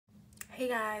Hey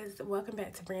guys, welcome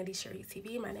back to Brandy Sherry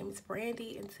TV. My name is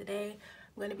Brandy and today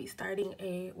I'm going to be starting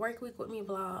a work week with me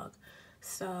vlog.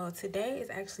 So today is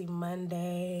actually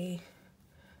Monday,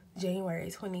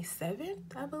 January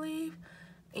 27th, I believe.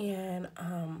 And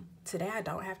today I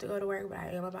don't have to go to work, but I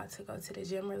am about to go to the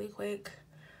gym really quick.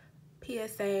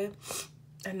 PSA,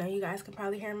 I know you guys can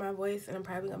probably hear my voice and I'm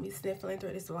probably going to be sniffling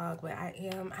through this vlog, but I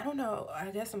don't know,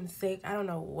 I guess I'm sick. I don't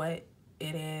know what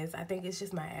it is. I think it's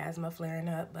just my asthma flaring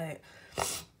up, but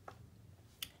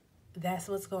that's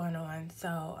what's going on.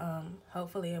 So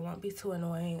hopefully it won't be too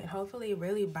annoying, and hopefully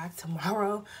really by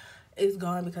tomorrow it's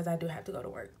gone, because I do have to go to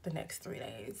work the next 3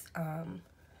 days.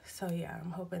 So yeah,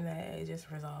 I'm hoping that it just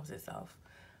resolves itself.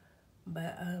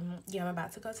 But yeah, I'm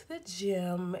about to go to the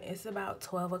gym. It's about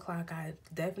 12 o'clock. I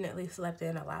definitely slept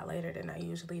in a lot later than I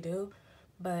usually do,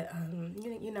 but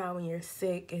you know, when you're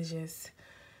sick, it just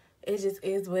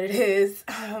is what it is.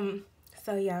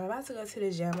 So yeah, I'm about to go to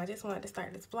the gym. I just wanted to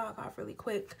start this vlog off really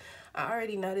quick. I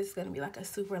already know this is gonna be like a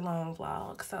super long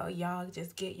vlog, so y'all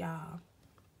just get y'all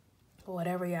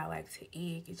whatever y'all like to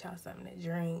eat, get y'all something to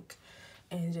drink,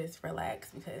 and just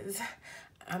relax, because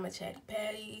I'm a chatty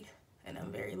patty and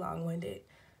I'm very long-winded.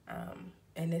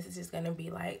 And this is just gonna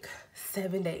be like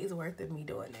 7 days worth of me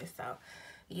doing this. So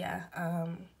yeah,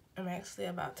 I'm actually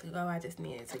about to go. I just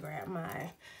needed to grab my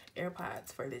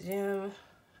AirPods for the gym,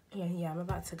 and yeah, I'm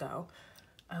about to go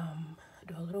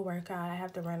do a little workout. I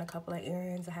have to run a couple of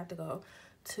errands. I have to go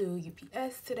to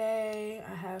UPS today.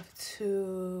 I have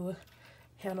to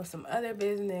handle some other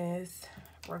business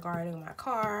regarding my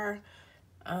car,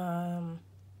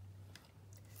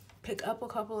 pick up a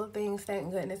couple of things.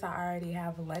 Thank goodness I already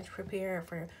have lunch prepared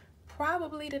for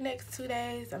probably the next 2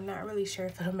 days. I'm not really sure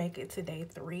if it'll make it to day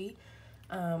 3,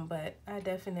 but I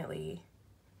definitely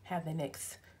have the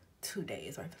next 2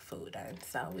 days worth of food done,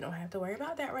 so we don't have to worry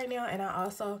about that right now. And I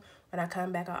also, when I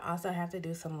come back, I also have to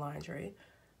do some laundry,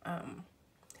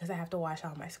 because I have to wash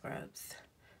all my scrubs.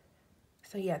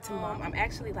 So yeah, tomorrow I'm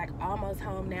actually like almost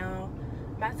home now.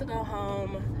 I'm about to go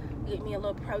home, get me a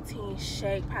little protein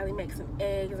shake, probably make some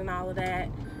eggs and all of that,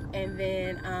 and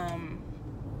then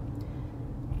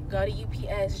go to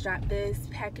UPS, drop this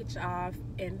package off,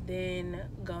 and then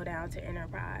go down to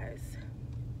Enterprise.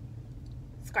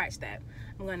 Scratch that.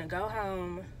 I'm gonna go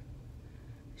home,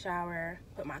 shower,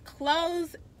 put my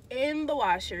clothes in the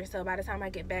washer, so by the time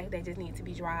I get back they just need to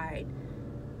be dried.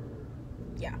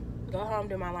 Yeah, go home,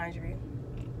 do my laundry,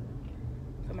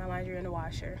 put my laundry in the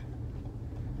washer,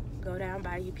 go down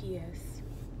by UPS,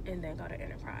 and then go to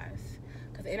Enterprise,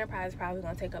 because Enterprise is probably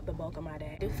gonna take up the bulk of my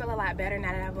day. I do feel a lot better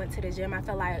now that I went to the gym. I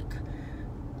feel like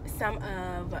some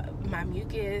of my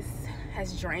mucus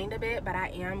has drained a bit, but I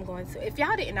am going to, if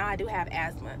y'all didn't know, I do have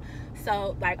asthma.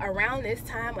 So like around this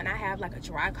time when I have like a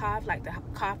dry cough, like the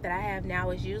cough that I have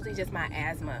now is usually just my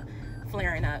asthma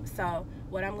flaring up. So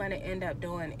what I'm going to end up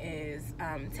doing is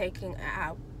taking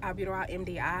albuterol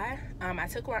MDI. I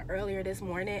took one earlier this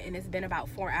morning and it's been about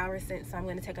 4 hours since, so I'm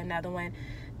going to take another one.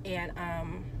 And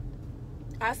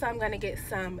also I'm going to get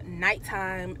some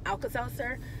nighttime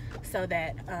Alka-Seltzer so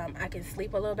that I can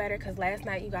sleep a little better, because last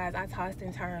night, you guys, I tossed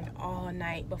and turned all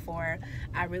night before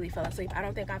I really fell asleep. I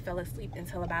don't think I fell asleep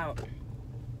until about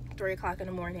 3 o'clock in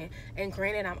the morning. And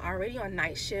granted, I'm already on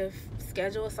night shift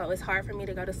schedule, so it's hard for me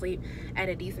to go to sleep at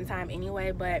a decent time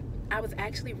anyway, but I was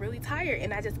actually really tired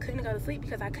and I just couldn't go to sleep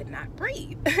because I could not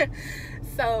breathe.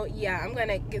 So yeah, I'm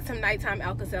gonna get some nighttime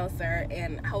Alka-Seltzer,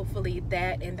 and hopefully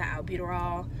that and the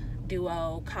albuterol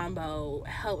duo combo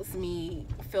helps me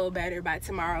feel better by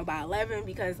tomorrow by 11,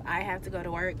 because I have to go to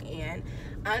work. And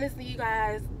honestly, you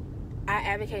guys, I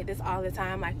advocate this all the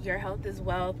time, like, your health is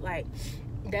wealth. Like,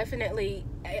 definitely,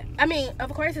 I mean,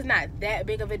 of course it's not that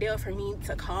big of a deal for me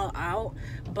to call out,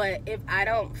 but if I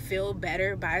don't feel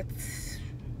better by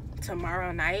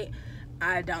tomorrow night,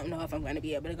 I don't know if I'm going to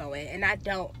be able to go in. And I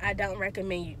don't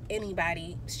recommend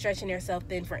anybody stretching themselves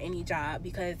thin for any job,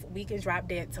 because we can drop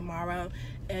dead tomorrow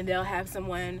and they'll have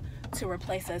someone to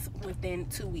replace us within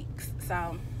 2 weeks.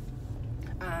 So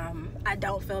I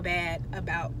don't feel bad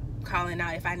about calling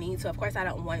out if I need to. Of course I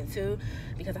don't want to,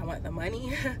 because I want the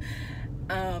money.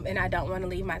 And I don't want to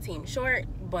leave my team short,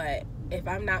 but if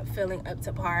I'm not feeling up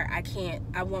to par,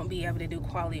 I won't be able to do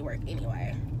quality work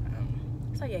anyway.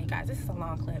 So yeah, you guys, this is a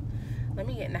long clip. Let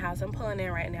me get in the house. I'm pulling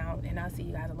in right now, and I'll see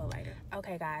you guys a little later.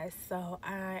 Okay guys, so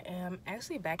I am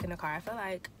actually back in the car. I feel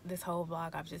like this whole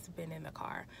vlog I've just been in the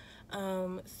car.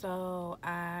 So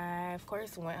I of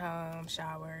course went home,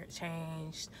 showered,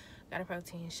 changed, got a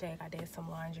protein shake, I did some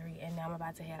laundry, and now I'm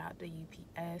about to head out to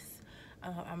UPS.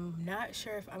 I'm not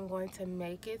sure if I'm going to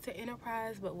make it to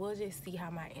Enterprise, but we'll just see how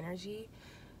my energy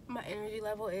my energy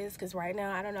level is, because right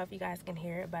now, I don't know if you guys can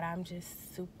hear it, but I'm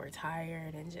just super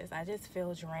tired and I just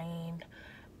feel drained.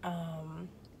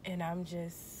 And I'm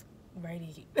just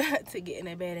ready to get in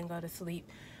the bed and go to sleep.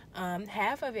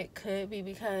 Half of it could be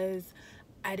because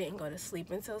I didn't go to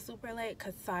sleep until super late,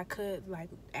 because so I could like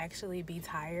actually be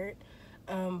tired.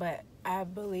 But I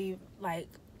believe like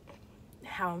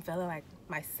how I'm feeling, like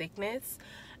my sickness.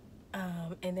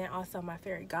 And then also my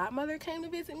fairy godmother came to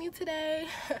visit me today.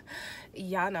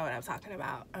 Y'all know what I'm talking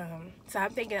about. So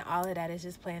I'm thinking all of that is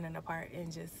just playing a part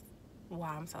and just why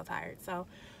I'm so tired. So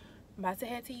I'm about to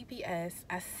head to UPS.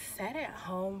 I sat at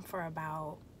home for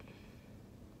about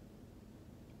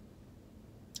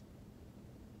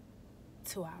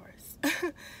 2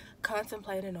 hours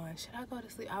contemplating on, should I go to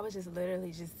sleep? I was just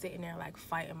literally just sitting there like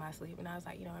fighting my sleep, and I was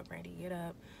like, you know what, Brandy, get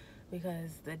up, because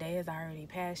the day is already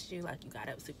past you. Like, you got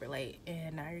up super late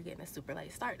and now you're getting a super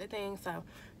late start to things. So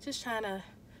just trying to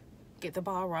get the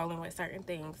ball rolling with certain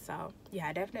things. So yeah,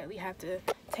 I definitely have to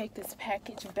take this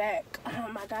package back.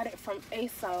 I got it from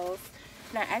ASOS,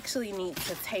 and I actually need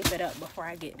to tape it up before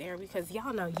I get there, because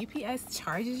y'all know UPS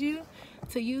charges you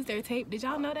to use their tape. Did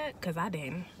y'all know that? Because I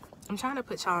didn't. I'm trying to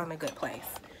put y'all in a good place.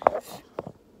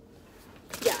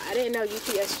 Yeah, I didn't know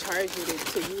UPS charged you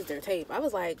to use their tape. I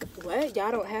was like, what?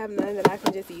 Y'all don't have none that I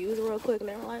can just use real quick? And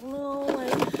they were like, no,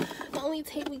 like, the only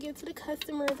tape we give to the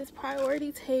customers is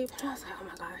priority tape. And I was like, oh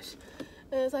my gosh.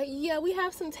 And it's like, yeah, we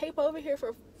have some tape over here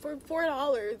for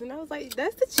 $4. And I was like,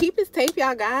 that's the cheapest tape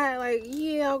y'all got? Like,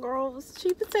 yeah, girl, it's the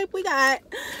cheapest tape we got.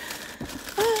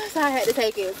 So I had to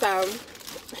take it. So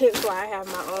hence why I have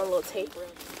my own little tape room.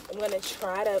 I'm going to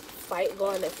try to fight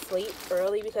going to sleep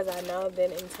early, because I know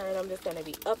then in turn I'm just going to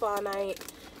be up all night.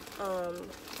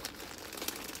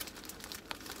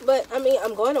 But, I mean,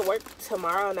 I'm going to work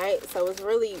tomorrow night, so it's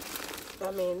really,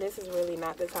 I mean, this is really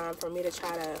not the time for me to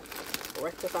try to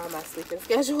rectify my sleeping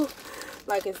schedule.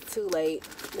 Like, it's too late.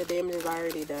 The damage is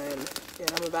already done,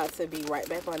 and I'm about to be right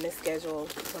back on this schedule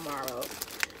tomorrow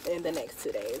and the next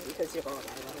 2 days, because you're going to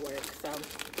go to work. So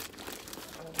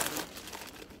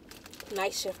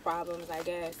night shift problems, I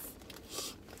guess.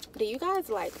 Do you guys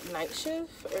like night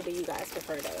shift, or do you guys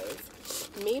prefer days?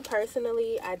 Me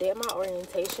personally, I did my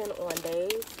orientation on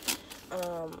days,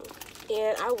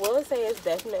 and I will say it's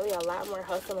definitely a lot more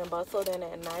hustle and bustle than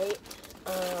at night.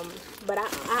 But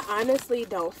I honestly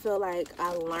don't feel like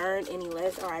I learn any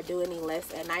less, or I do any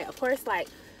less at night. Of course, like,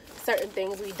 certain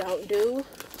things we don't do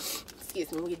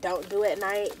at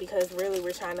night, because really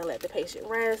we're trying to let the patient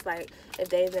rest. Like, if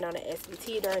they've been on an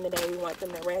SVT during the day, we want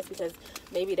them to rest, because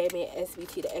maybe they be an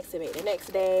SVT to extubate the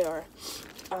next day, or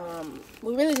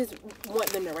we really just want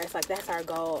them to rest. Like, that's our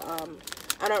goal.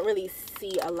 I don't really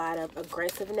see a lot of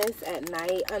aggressiveness at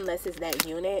night unless it's that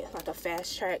unit, like a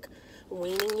fast track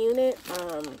weaning unit.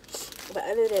 But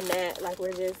other than that, like,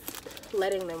 we're just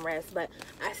letting them rest. But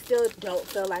I still don't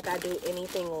feel like I do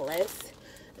anything less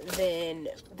than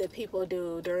the people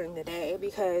do during the day,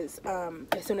 because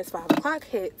as soon as 5 o'clock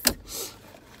hits,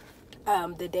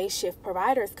 the day shift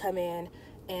providers come in,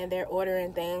 and they're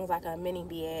ordering things like a mini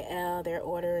BAL, they're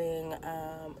ordering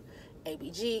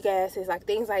ABG gases, like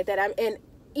things like that. And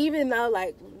even though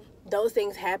like those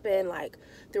things happen like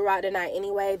throughout the night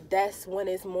anyway, that's when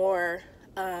it's more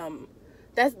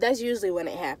that's usually when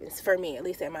it happens for me, at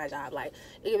least at my job. Like,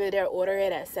 either they're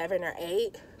ordering at 7 or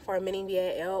 8 for a mini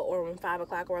BAL, or when 5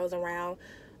 o'clock rolls around,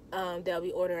 they'll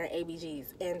be ordering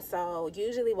ABGs. And so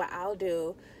usually what I'll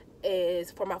do is,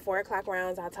 for my 4 o'clock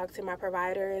rounds, I'll talk to my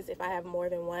providers if I have more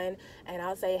than one, and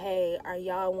I'll say, hey, are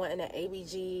y'all wanting an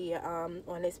ABG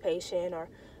on this patient, or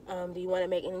do you want to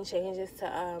make any changes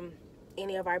to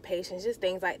any of our patients, just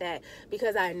things like that,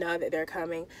 because I know that they're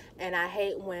coming. And I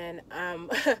hate when I'm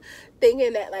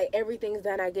thinking that like everything's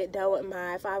done, I get done with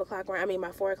my 5 o'clock round,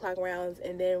 my 4 o'clock rounds,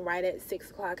 and then right at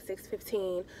 6 o'clock,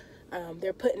 6:15,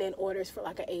 they're putting in orders for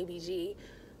like an ABG,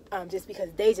 just because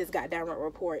they just got done with a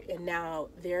report, and now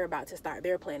they're about to start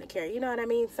their plan of care, you know what I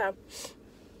mean? So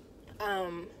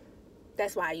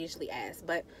that's why I usually ask.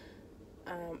 But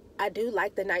I do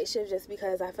like the night shift, just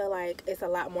because I feel like it's a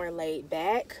lot more laid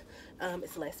back.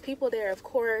 It's less people there, of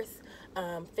course.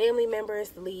 Family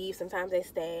members leave, sometimes they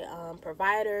stay.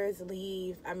 Providers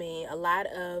leave. A lot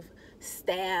of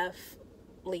staff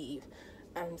leave.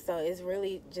 So it's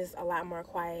really just a lot more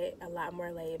quiet, a lot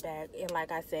more laid back. And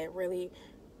like I said, really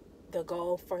the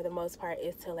goal for the most part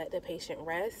is to let the patient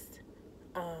rest.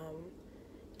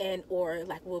 And or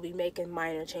like we'll be making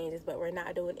minor changes, but we're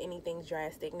not doing anything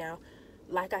drastic. Now,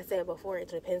 like I said before, it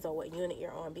depends on what unit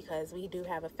you're on, because we do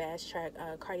have a fast track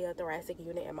cardiothoracic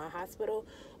unit in my hospital,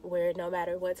 where no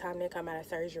matter what time they come out of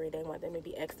surgery, they want them to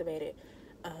be extubated.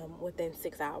 within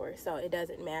 6 hours. So it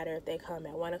doesn't matter if they come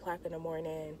at 1 o'clock in the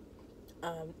morning,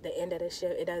 the end of the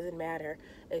shift, it doesn't matter.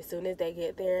 As soon as they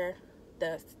get there,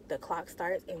 the clock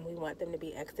starts, and we want them to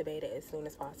be extubated as soon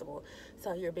as possible.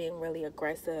 So you're being really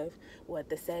aggressive with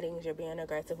the settings, you're being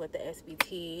aggressive with the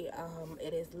SBT.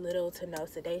 It is little to no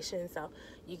sedation, so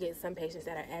you get some patients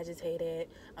that are agitated,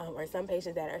 or some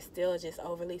patients that are still just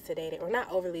overly sedated, or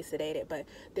not overly sedated, but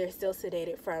they're still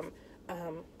sedated from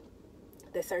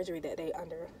the surgery that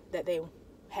they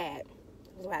had.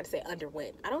 I was about to say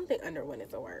underwent. I don't think underwent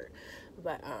is a word,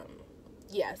 but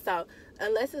yeah. So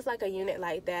unless it's like a unit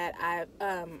like that,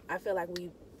 I feel like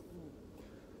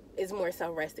it's more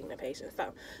so resting the patient.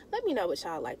 So let me know what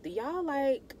y'all like. Do y'all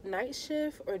like night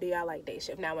shift or do y'all like day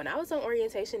shift? Now, when I was on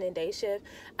orientation and day shift,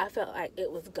 I felt like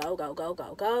it was go, go, go,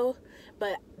 go, go.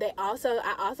 But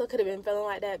I also could have been feeling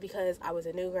like that because I was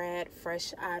a new grad,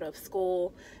 fresh out of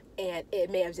school, and it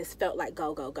may have just felt like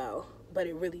go, go, go, but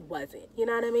it really wasn't. You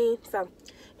know what I mean? So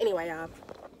anyway, y'all,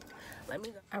 let me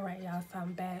go. All right, y'all, so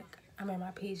I'm back. I'm in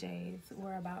my PJs.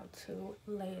 We're about to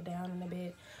lay it down in a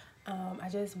bit. I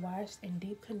just washed and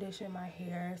deep conditioned my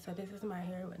hair. So this is my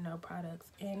hair with no products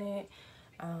in it.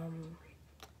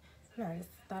 I just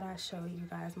thought I'd show you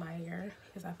guys my hair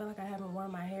because I feel like I haven't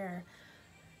worn my hair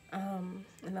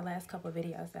in the last couple of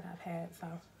videos that I've had. So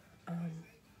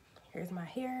here's my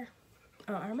hair.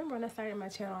 I remember when I started my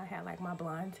channel, I had like my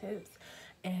blonde tips,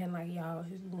 and like y'all,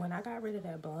 when I got rid of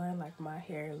that blonde, like my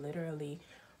hair literally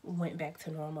went back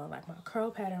to normal. Like my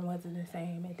curl pattern wasn't the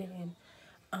same. It didn't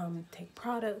take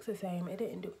products the same. It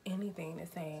didn't do anything the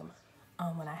same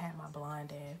when I had my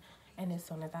blonde in. And as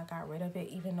soon as I got rid of it,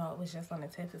 even though it was just on the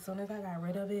tips, as soon as I got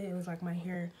rid of it, it was like my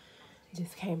hair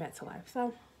just came back to life.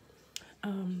 So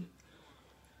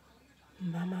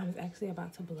my mom is actually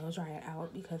about to blow dry it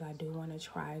out because I do want to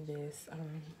try this.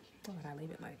 Why would I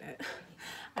leave it like that?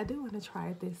 I do want to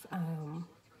try this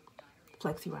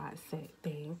flexi rod set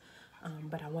thing,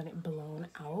 but I want it blown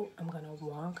out. I'm gonna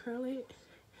wand curl it,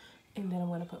 and then I'm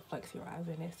gonna put flexi rods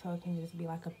in it so it can just be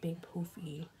like a big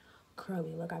poofy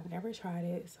curly look. I've never tried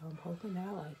it, so I'm hoping that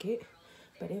I like it.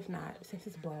 But if not, since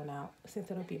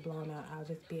it'll be blown out, I'll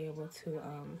just be able to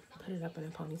put it up in a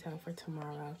ponytail for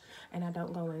tomorrow. And I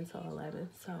don't go in until 11.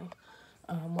 So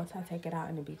once I take it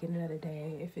out in the beginning of the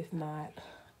day, if it's not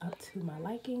up to my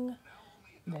liking,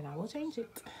 then I will change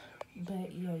it.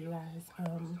 But yeah, you guys,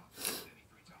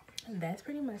 that's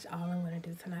pretty much all I'm going to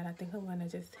do tonight. I think I'm going to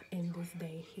just end this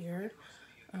day here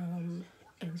and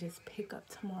just pick up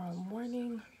tomorrow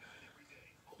morning.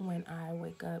 When I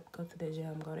wake up, go to the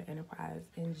gym, go to Enterprise,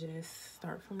 and just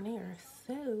start from there.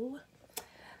 So,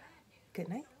 good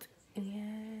night.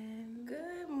 And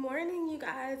good morning, you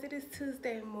guys. It is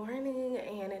Tuesday morning,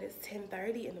 and it is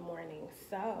 10:30 in the morning.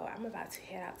 So, I'm about to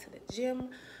head out to the gym.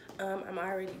 I'm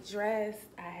already dressed.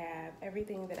 I have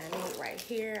everything that I need right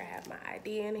here. I have my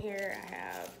ID in here. I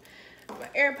have my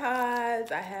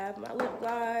AirPods, I have my lip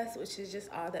gloss, which is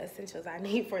just all the essentials I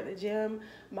need for the gym.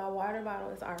 My water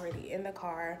bottle is already in the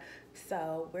car,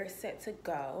 so we're set to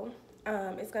go.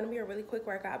 It's gonna be a really quick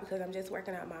workout because I'm just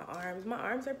working out my arms. My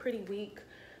arms are pretty weak,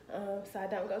 so I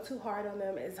don't go too hard on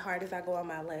them as hard as I go on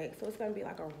my legs. So it's gonna be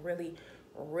like a really,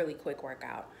 really quick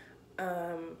workout.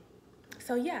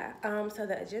 So yeah, so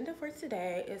the agenda for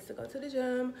today is to go to the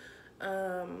gym,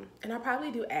 and I'll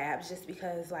probably do abs just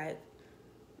because, like,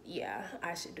 yeah,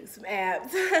 I should do some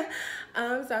abs.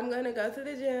 So I'm gonna go to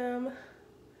the gym,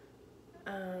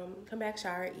 come back,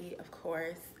 shower, eat, of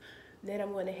course. Then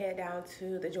I'm gonna head down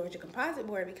to the Georgia Composite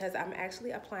Board because I'm actually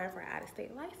applying for an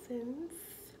out-of-state license.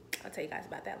 I'll tell you guys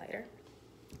about that later.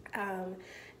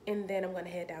 And then I'm gonna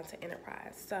head down to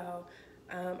Enterprise. So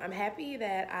I'm happy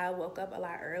that I woke up a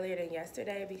lot earlier than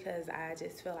yesterday because I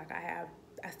just feel like I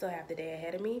still have the day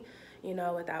ahead of me, you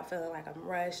know, without feeling like I'm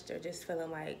rushed or just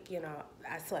feeling like, you know,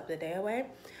 I slept the day away.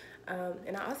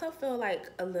 And I also feel like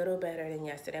a little better than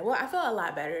yesterday. Well, I feel a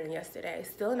lot better than yesterday.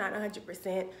 Still not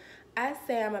 100%. I'd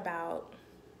say I'm about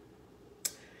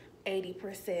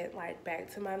 80% like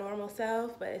back to my normal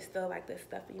self, but it's still like this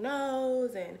stuffy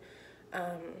nose, and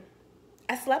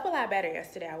I slept a lot better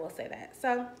yesterday, I will say that.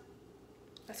 So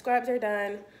my scrubs are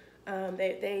done.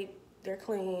 They're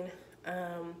clean.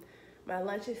 My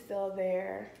lunch is still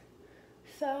there.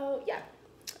 So yeah,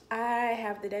 I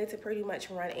have the day to pretty much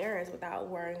run errands without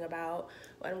worrying about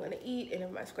what I'm gonna eat and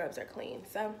if my scrubs are clean.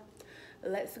 So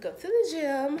let's go to the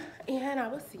gym and I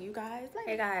will see you guys later.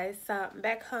 Hey guys, so I'm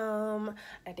back home.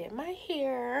 I did my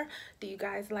hair. Do you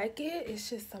guys like it? It's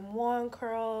just some wand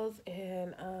curls,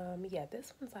 and yeah,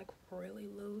 this one's like really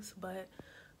loose, but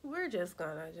we're just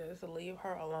gonna just leave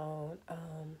her alone.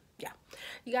 Yeah,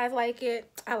 you guys like it?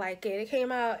 I like it. It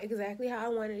came out exactly how I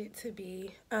wanted it to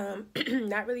be.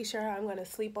 Not really sure how I'm gonna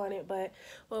sleep on it, but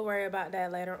we'll worry about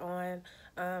that later on.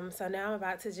 So now I'm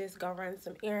about to just go run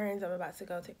some errands. I'm about to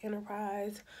go to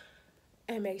Enterprise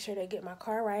and make sure they get my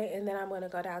car right, and then I'm gonna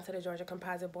go down to the Georgia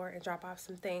Composite Board and drop off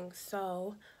some things.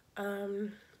 So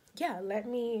yeah, let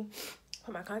me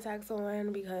put my contacts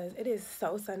on because it is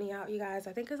so sunny out, you guys.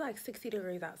 I think it's like 60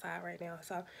 degrees outside right now.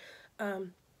 So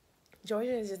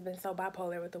Georgia has just been so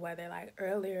bipolar with the weather. Like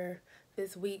earlier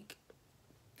this week,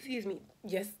 excuse me,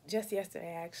 just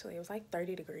yesterday actually, it was like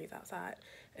 30 degrees outside,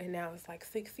 and now it's like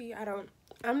 60.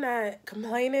 I'm not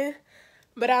complaining,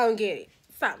 but I don't get it.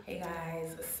 So hey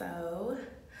guys, so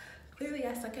clearly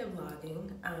I suck at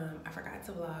vlogging. I forgot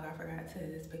to vlog. I forgot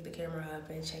to just pick the camera up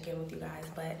and check in with you guys,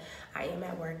 but I am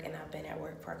at work and I've been at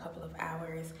work for a couple of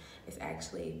hours. It's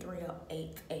actually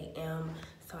 3:08 a.m.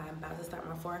 so I'm about to start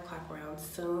my 4 o'clock round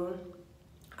soon.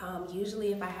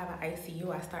 Usually if I have an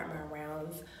ICU, I start my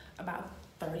rounds about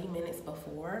 30 minutes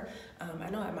before. I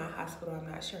know at my hospital,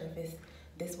 I'm not sure if it's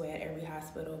this way at every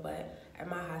hospital, but at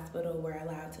my hospital, we're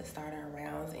allowed to start our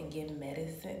rounds and give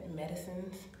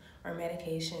medicines or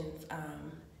medications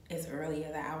as early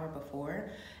as an hour before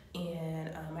and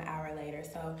an hour later.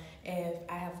 So if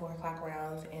I have 4 o'clock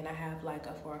rounds and I have like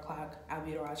a 4 o'clock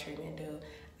albuterol treatment due,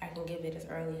 I can give it as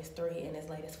early as 3 and as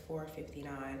late as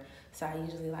 4:59. So I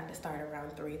usually like to start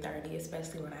around 3:30,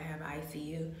 especially when I have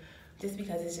ICU, just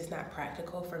because it's just not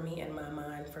practical for me in my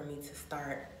mind for me to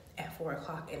start at 4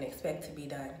 o'clock and expect to be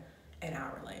done an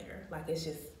hour later. Like it's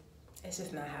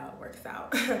just not how it works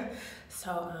out.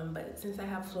 So but since I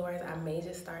have floors, I may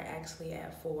just start actually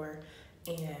at 4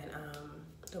 and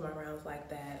do my rounds like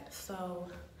that. So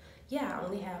yeah, I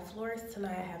only have floors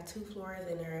tonight. I have 2 floors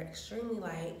and they're extremely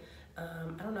light.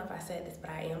 I don't know if I said this, but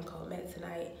I am cold med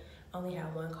tonight. Only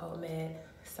have 1 cold med,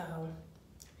 so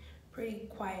pretty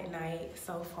quiet night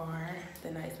so far.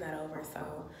 The night's not over,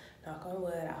 so knock on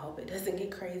wood. I hope it doesn't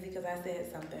get crazy because I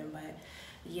said something, but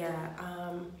yeah,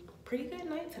 pretty good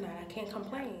night tonight. I can't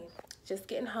complain. Just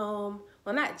getting home.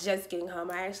 Well, not just getting home.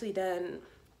 I've actually done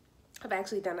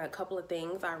a couple of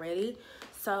things already.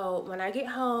 So when I get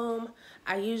home,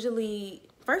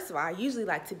 first of all, I usually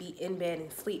like to be in bed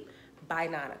and sleep by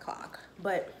 9 o'clock,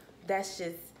 but that's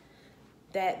just,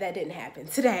 that didn't happen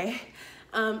today.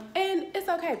 And it's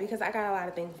okay because I got a lot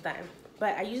of things done,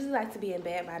 but I usually like to be in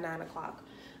bed by 9 o'clock.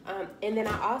 And then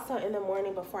I also, in the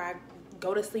morning before I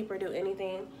go to sleep or do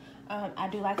anything, I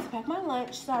do like to pack my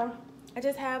lunch. So I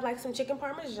just have like some chicken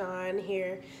parmesan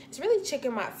here. It's really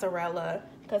chicken mozzarella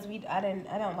because I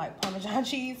don't like Parmesan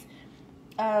cheese.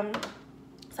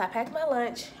 So I packed my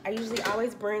lunch. I usually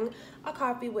always bring a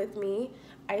coffee with me.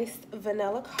 Iced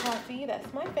vanilla coffee,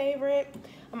 that's my favorite.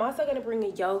 I'm also gonna bring a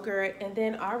yogurt, and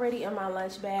then already in my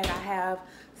lunch bag I have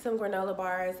some granola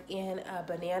bars and a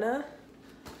banana.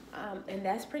 And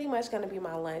that's pretty much gonna be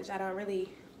my lunch.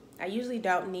 I usually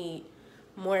don't need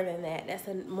more than that. That's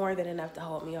more than enough to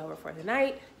hold me over for the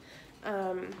night.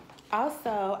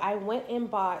 Also, I went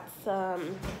and bought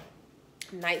some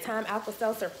nighttime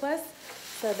Alka-Seltzer Plus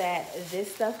so that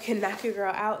this stuff can knock your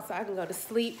girl out so I can go to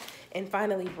sleep and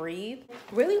finally breathe.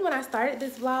 Really, when I started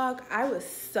this vlog, I was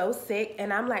so sick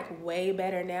and I'm like way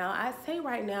better now. I'd say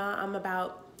right now I'm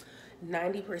about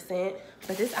 90%,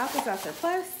 but this Alka-Seltzer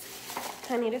Plus,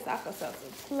 honey, this Alka-Seltzer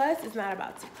Plus is not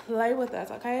about to play with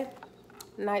us, okay?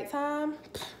 Nighttime,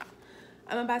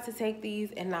 I'm about to take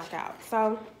these and knock out.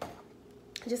 So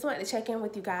just wanted to check in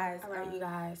with you guys. All right, you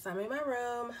guys, so I'm in my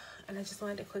room and I just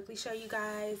wanted to quickly show you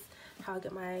guys how I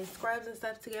get my scrubs and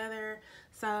stuff together.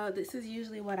 So this is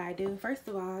usually what I do. First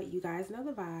of all, you guys know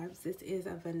the vibes. This is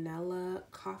a vanilla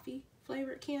coffee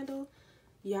flavored candle.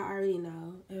 Y'all already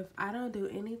know, if I don't do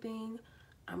anything,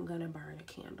 I'm gonna burn a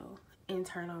candle and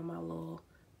turn on my little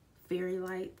fairy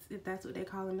lights, if that's what they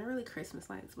call them. They're really Christmas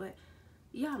lights, but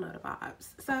y'all know the vibes.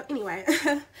 So anyway,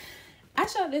 I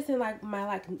showed this in like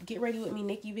my get ready with me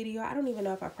Nikki video. I don't even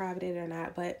know if I privated it or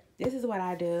not, but this is what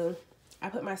I do. I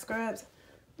put my scrubs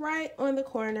right on the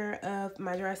corner of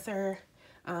my dresser.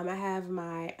 I have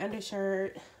my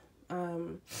undershirt,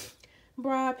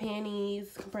 bra,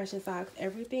 panties, compression socks,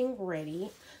 everything ready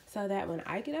so that when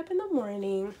I get up in the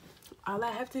morning, all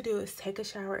I have to do is take a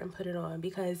shower and put it on,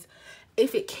 because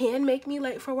if it can make me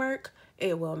late for work,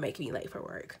 it will make me late for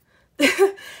work.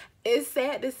 It's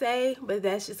sad to say, but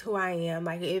that's just who I am.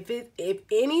 Like if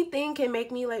anything can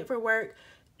make me late for work,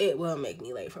 it will make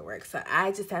me late for work. So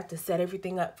I just have to set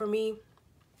everything up for me.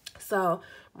 So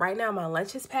right now my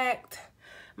lunch is packed.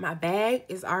 My bag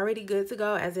is already good to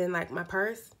go, as in like my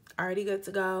purse already good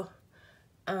to go.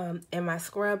 and my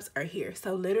scrubs are here.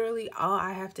 So literally all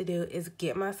I have to do is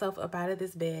get myself up out of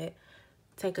this bed,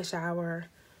 take a shower,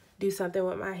 do something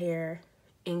with my hair,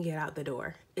 and get out the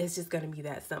door. It's just gonna be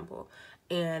that simple.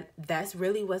 And that's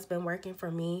really what's been working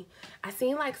for me. I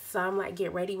seen like some like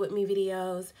get ready with me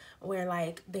videos where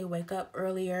like they wake up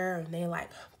earlier and they like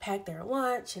pack their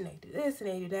lunch and they do this and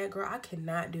they do that. Girl, I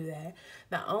cannot do that.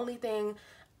 The only thing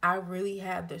I really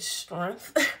have the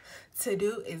strength to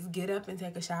do is get up and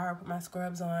take a shower, put my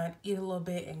scrubs on, eat a little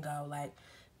bit, and go. Like,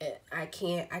 I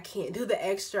can't do the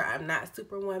extra. I'm not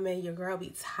Superwoman. Your girl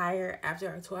be tired after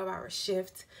a 12-hour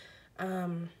shift.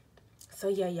 So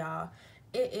yeah, y'all,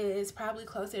 it is probably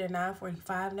closer to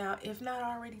 9:45 now, if not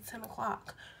already 10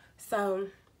 o'clock. So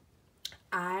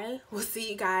I will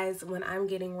see you guys when I'm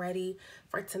getting ready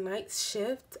for tonight's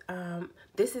shift.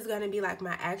 This is going to be like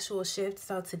my actual shift,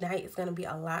 so tonight is going to be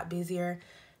a lot busier,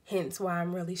 hence why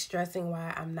I'm really stressing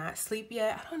why I'm not asleep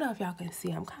yet. I don't know if y'all can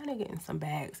see, I'm kind of getting some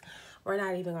bags. We're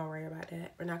not even going to worry about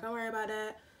that. We're not going to worry about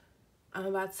that. I'm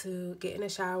about to get in the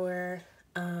shower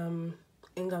and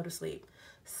go to sleep.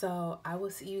 So I will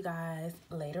see you guys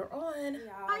later on.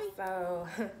 Bye. So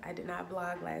I did not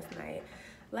vlog last night.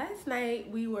 Last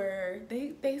night we were,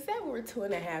 they said we were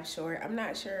 2.5 short. I'm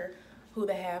not sure who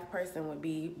the half person would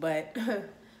be, but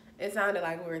it sounded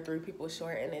like we were 3 people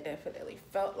short, and it definitely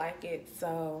felt like it.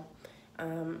 So,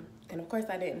 and of course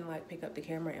I didn't like pick up the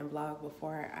camera and vlog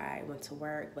before I went to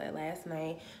work, but last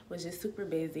night was just super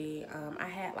busy. I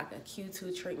had like a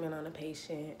Q2 treatment on a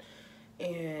patient.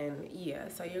 And yeah,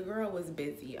 so your girl was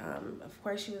busy. Of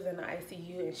course she was in the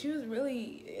ICU, and she was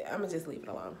really, I'm gonna just leave it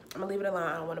alone. I'm gonna leave it alone.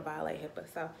 I don't want to violate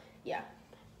HIPAA. So yeah.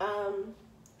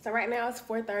 So right now it's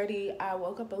 4:30. I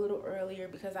woke up a little earlier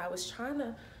because I was trying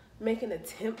to make an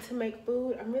attempt to make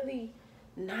food. I'm really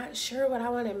not sure what I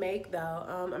want to make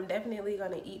though. I'm definitely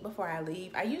gonna eat before I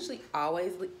leave. I usually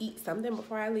always eat something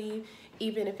before I leave,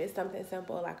 even if it's something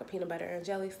simple like a peanut butter and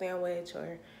jelly sandwich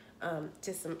or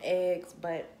just some eggs.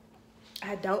 But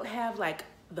I don't have like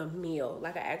the meal,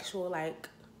 like an actual like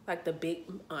the big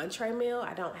entree meal.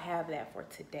 I don't have that for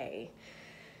today.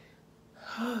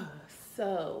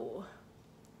 So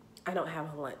I don't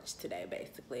have a lunch today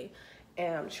basically.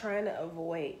 And I'm trying to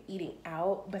avoid eating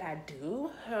out, but I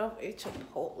do have a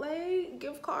Chipotle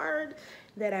gift card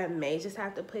that I may just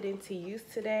have to put into use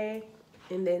today.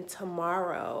 And then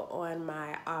tomorrow on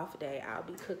my off day, I'll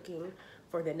be cooking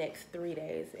for the next 3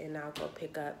 days, and I'll go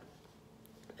pick up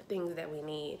things that we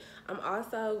need. I'm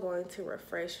also going to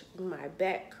refresh my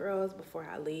back curls before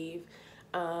I leave.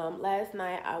 Last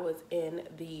night I was in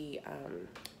the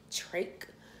trach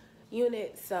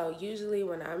unit, so usually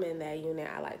when I'm in that unit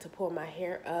I like to pull my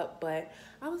hair up, but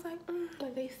I was like,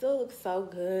 they still look so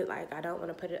good. Like, I don't want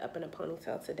to put it up in a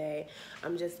ponytail today.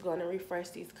 I'm just going to refresh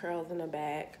these curls in the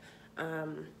back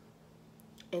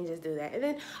and just do that. And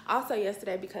then also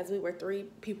yesterday, because we were 3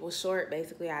 people short,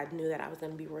 basically I knew that I was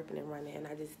going to be ripping and running, and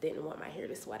I just didn't want my hair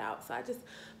to sweat out, so I just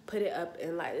put it up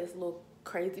in like this little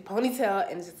crazy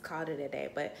ponytail and just called it a day.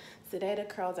 But today the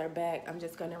curls are back. I'm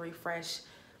just going to refresh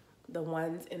the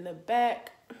ones in the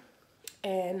back,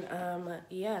 and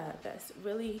yeah, that's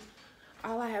really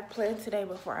all I have planned today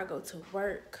before I go to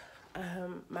work.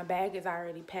 My bag is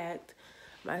already packed,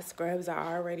 my scrubs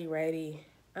are already ready.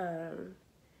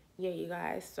 Yeah, you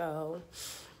guys, so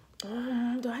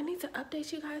do I need to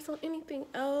update you guys on anything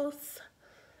else?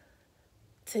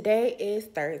 Today is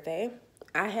Thursday.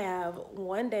 I have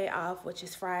 1 day off, which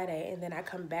is Friday, and then I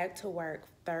come back to work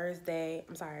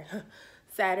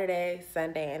Saturday,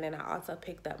 Sunday, and then I also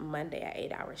picked up Monday at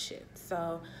 8-hour shift.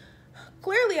 So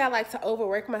clearly I like to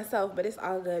overwork myself, but it's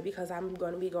all good because I'm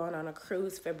going to be going on a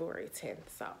cruise February 10th,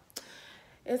 so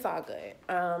it's all good.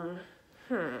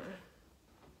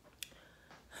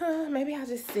 Maybe I'll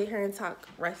just sit here and talk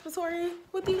respiratory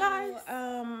with you guys.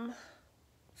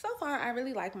 So far, I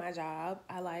really like my job.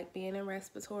 I like being in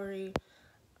respiratory.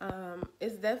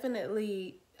 It's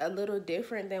definitely a little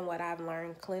different than what I've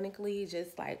learned clinically,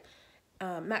 just like,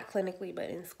 not clinically, but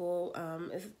in school.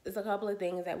 It's a couple of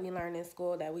things that we learn in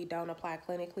school that we don't apply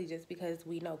clinically, just because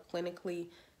we know clinically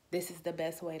this is the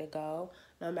best way to go,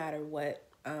 no matter what,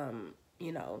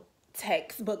 you know,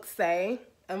 textbooks say,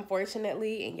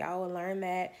 unfortunately. And y'all will learn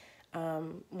that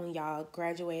when y'all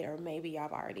graduate, or maybe y'all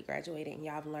have already graduated and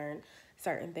y'all have learned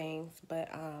certain things. But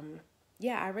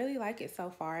yeah, I really like it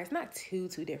so far. It's not too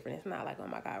different. It's not like, oh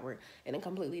my God, we're in a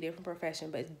completely different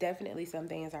profession, but definitely some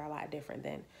things are a lot different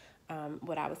than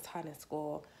what I was taught in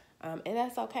school. And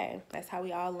that's okay. That's how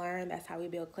we all learn. That's how we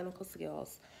build clinical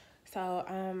skills. So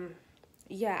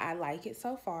yeah, I like it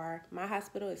so far. My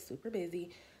hospital is super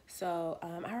busy. So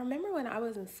I remember when I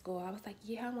was in school, I was like,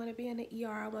 yeah, I want to be in the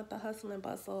ER. I want the hustle and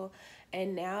bustle.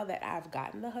 And now that I've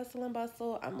gotten the hustle and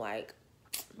bustle, I'm like,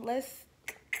 let's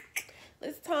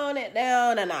tone it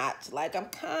down a notch. Like, I'm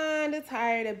kind of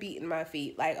tired of beating my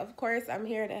feet. Like, of course, I'm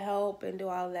here to help and do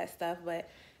all of that stuff, but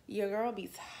your girl be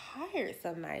tired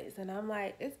some nights. And I'm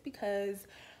like, it's because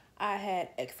I had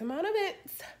X amount of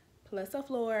events plus a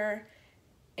floor,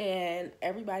 and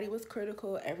everybody was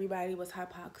critical. Everybody was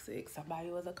hypoxic.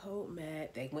 Somebody was a cold med.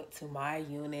 They went to my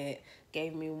unit,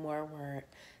 gave me more work,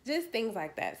 just things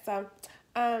like that. So,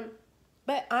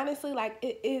 but honestly, like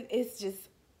it's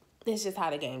just how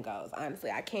the game goes.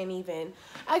 Honestly, I can't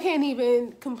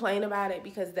even complain about it,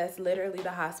 because that's literally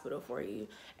the hospital for you.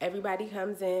 Everybody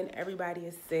comes in, everybody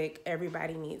is sick,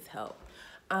 everybody needs help.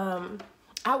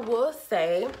 I will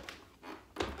say,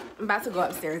 I'm about to go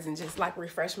upstairs and just like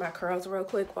refresh my curls real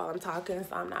quick while I'm talking,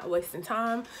 so I'm not wasting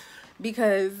time,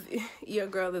 because your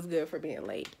girl is good for being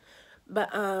late. But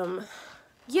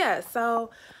yeah, so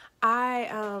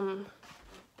I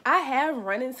have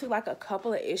run into like a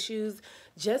couple of issues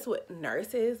just with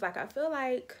nurses. Like, I feel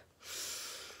like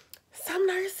some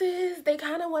nurses, they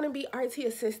kind of want to be RT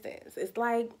assistants. It's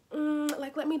like,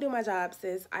 let me do my job,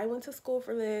 sis. I went to school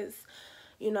for this.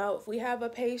 You know, if we have a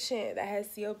patient that has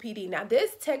COPD. Now,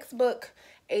 this textbook,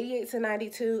 88 to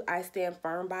 92, I stand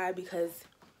firm by, because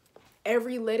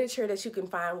every literature that you can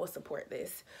find will support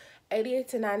this. 88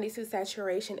 to 92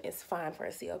 saturation is fine for a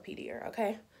COPDer,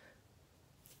 okay?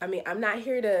 I mean, I'm not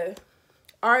here to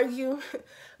argue,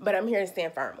 but I'm here to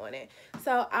stand firm on it.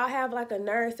 So I'll have like a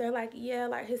nurse, they're like, yeah,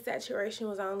 like his saturation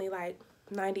was only like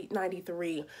 90,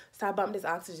 93. So I bumped his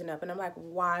oxygen up, and I'm like,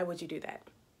 why would you do that?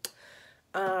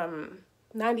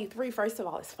 93, first of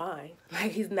all, is fine.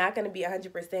 Like, he's not going to be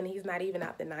 100%. He's not even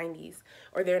out the 90s,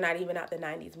 or they're not even out the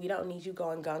 90s. We don't need you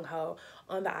going gung-ho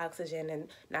on the oxygen and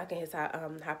knocking his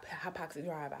hypoxic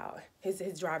drive out,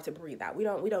 his drive to breathe out. We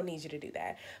don't need you to do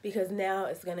that, because now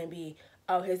it's going to be,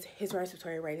 oh, his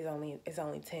respiratory rate is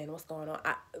only 10. What's going on?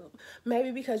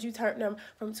 Maybe because you turned them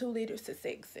from 2 liters to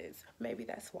 6s. Maybe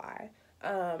that's why.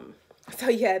 So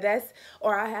yeah,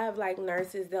 or I have like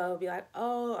nurses, they'll be like,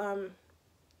 oh,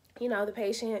 you know, the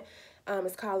patient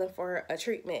is calling for a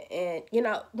treatment. And, you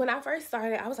know, when I first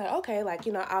started, I was like, okay, like,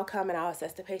 you know, I'll come and I'll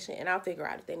assess the patient and I'll figure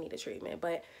out if they need a treatment.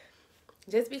 But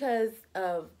just because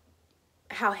of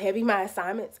how heavy my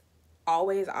assignments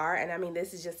always are, and I mean,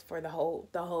 this is just for the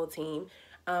whole team,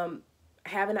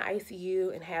 having an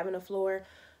ICU and having a floor,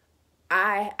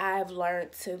 I've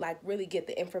learned to like really get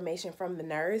the information from the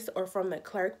nurse or from the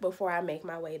clerk before I make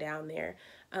my way down there.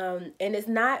 And it's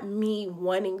not me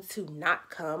wanting to not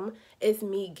come. It's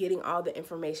me getting all the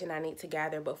information I need to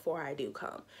gather before I do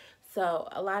come. So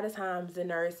a lot of times the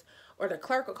nurse or the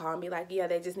clerk will call and be like, yeah,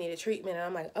 they just need a treatment. And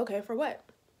I'm like, okay, for what?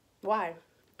 Why?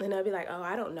 And they'll be like, oh,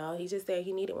 I don't know. He just said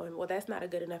he needed one. Well, that's not a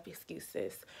good enough excuse,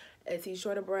 sis. Is he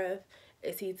short of breath?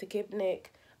 Is he tachypnic?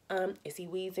 Is he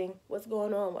wheezing? What's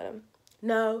going on with him?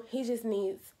 No, he just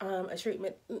needs a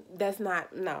treatment. That's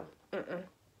not, no,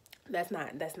 that's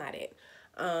not it.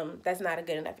 That's not a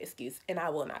good enough excuse, and I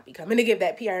will not be coming to give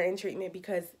that PRN treatment,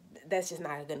 because that's just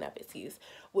not a good enough excuse.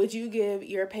 Would you give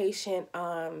your patient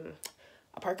a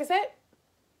Percocet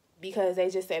because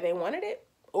they just said they wanted it?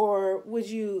 Or would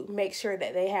you make sure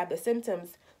that they have the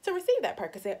symptoms to receive that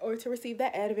Percocet, or to receive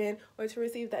that Ativan, or to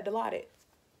receive that Dilaudid?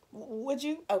 Would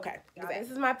you? Okay, exactly.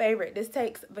 This is my favorite. This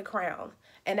takes the crown.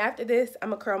 And after this, I'm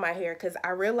gonna curl my hair, because I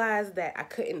realized that I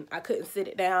couldn't sit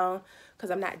it down because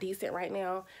I'm not decent right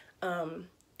now, and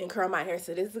curl my hair.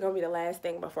 So this is gonna be the last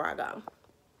thing before I go.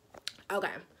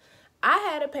 Okay, I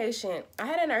had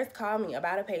a nurse call me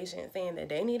about a patient saying that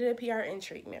they needed a PRN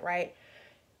treatment, right?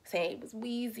 Saying he was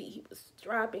wheezy, he was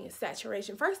dropping his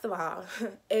saturation. First of all,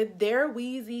 if they're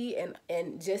wheezy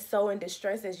and just so in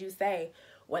distress as you say,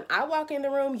 when I walk in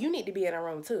the room, you need to be in a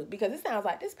room too, because it sounds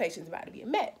like this patient's about to be a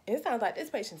met. It sounds like this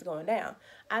patient's going down.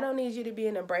 I don't need you to be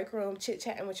in a break room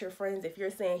chit-chatting with your friends if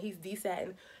you're saying he's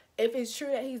desatting. If it's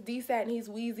true that he's desatting, he's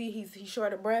wheezy, he's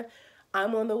short of breath,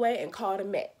 I'm on the way, and call the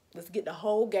met. Let's get the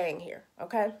whole gang here,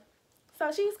 okay?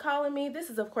 So she's calling me. This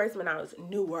is, of course, when I was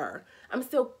newer. I'm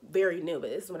still very new, but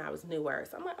this is when I was newer.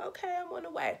 So I'm like, okay, I'm on the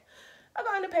way. I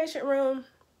go in the patient room.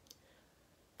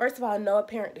 First of all, no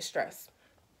apparent distress.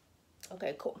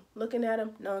 Okay, cool. Looking at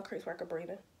him, no increased work of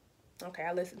breathing. Okay,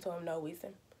 I listened to him, no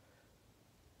wheezing.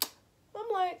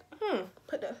 I'm like,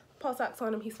 put the pulse ox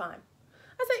on him, he's fine.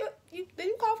 I said, did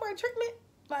you call for a treatment?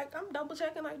 Like, I'm double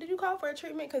checking, like, did you call for a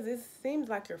treatment? Because it seems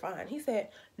like you're fine. He said,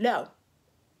 no,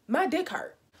 my dick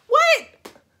hurt. What?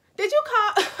 Did you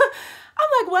call?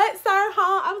 I'm like, what, sir?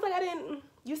 Huh? I was like, I didn't,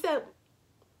 you said,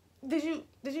 did you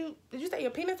say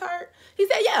your penis hurt? He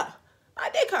said, yeah, my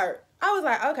dick hurt. I was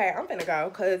like, okay, I'm finna go,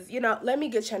 because, you know, let me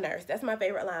get your nurse. That's my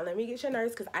favorite line. Let me get your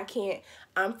nurse, because I can't.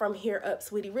 I'm from here up,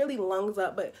 sweetie. Really lungs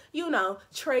up, but, you know,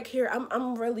 trach here.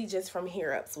 I'm really just from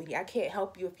here up, sweetie. I can't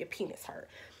help you if your penis hurt.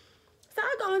 So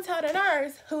I go and tell the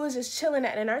nurse, who was just chilling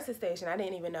at the nurse's station. I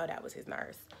didn't even know that was his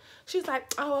nurse. She's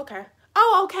like, oh, okay.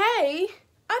 Oh, okay.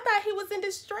 I thought he was in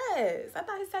distress. I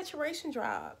thought his saturation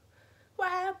dropped. What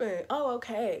happened? Oh,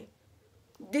 okay.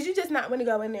 Did you just not want to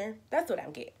go in there? That's what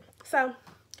I'm getting. So,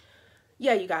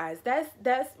 yeah, you guys,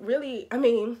 that's really, I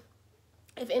mean,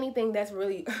 if anything, that's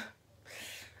really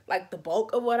like the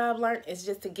bulk of what I've learned is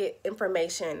just to get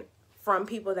information from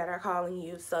people that are calling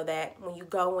you, so that when you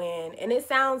go in, and it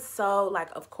sounds so like,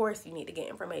 of course you need to get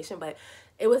information, but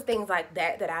it was things like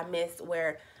that I missed,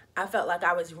 where I felt like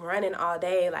I was running all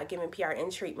day, like giving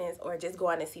PRN treatments or just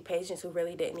going to see patients who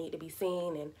really didn't need to be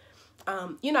seen. And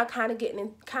you know, kind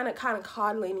of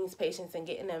coddling these patients and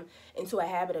getting them into a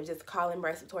habit of just calling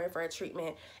respiratory for a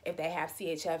treatment if they have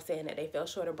CHF, saying that they feel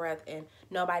short of breath, and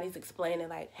nobody's explaining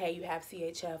like, hey, you have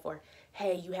CHF, or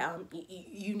hey,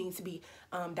 you need to be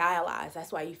dialyzed.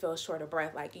 That's why you feel short of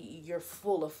breath. Like, you're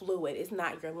full of fluid. It's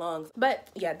not your lungs. But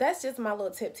yeah, that's just my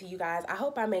little tip to you guys. I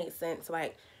hope I made sense.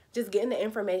 Like, just getting the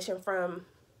information from,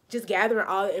 just gathering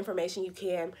all the information you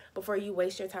can before you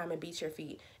waste your time and beat your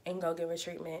feet and go give a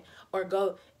treatment, or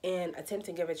go and attempt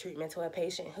to give a treatment to a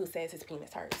patient who says his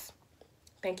penis hurts.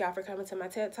 Thank y'all for coming to my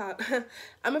TED Talk.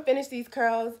 I'm going to finish these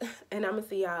curls, and I'm going to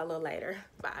see y'all a little later.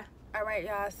 Bye. All right,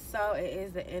 y'all. So it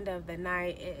is the end of the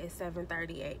night. It is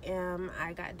 7:30 a.m.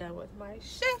 I got done with my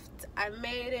shift. I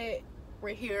made it.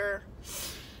 We're here.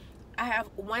 I have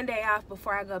one day off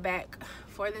before I go back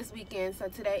for this weekend. So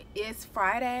today is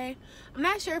Friday. I'm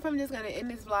not sure if I'm just going to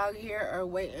end this vlog here or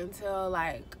wait until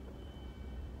like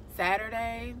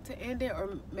Saturday to end it,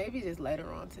 or maybe just later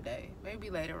on today. Maybe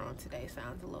later on today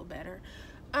sounds a little better.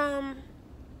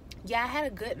 Yeah, I had a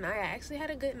good night. I actually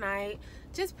had a good night.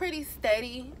 Just pretty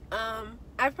steady.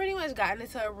 I've pretty much gotten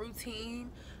into a routine.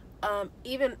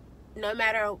 Even no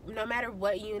matter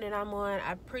what unit I'm on,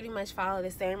 I pretty much follow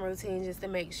the same routine just to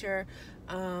make sure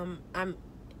I'm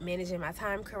managing my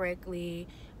time correctly.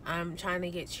 I'm trying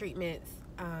to get treatments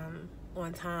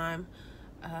on time.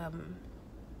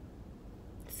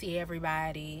 See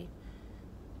everybody,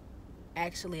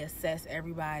 actually assess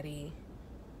everybody.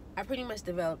 I pretty much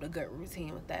developed a good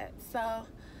routine with that. So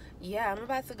yeah, I'm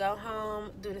about to go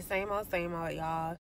home, do the same old, y'all.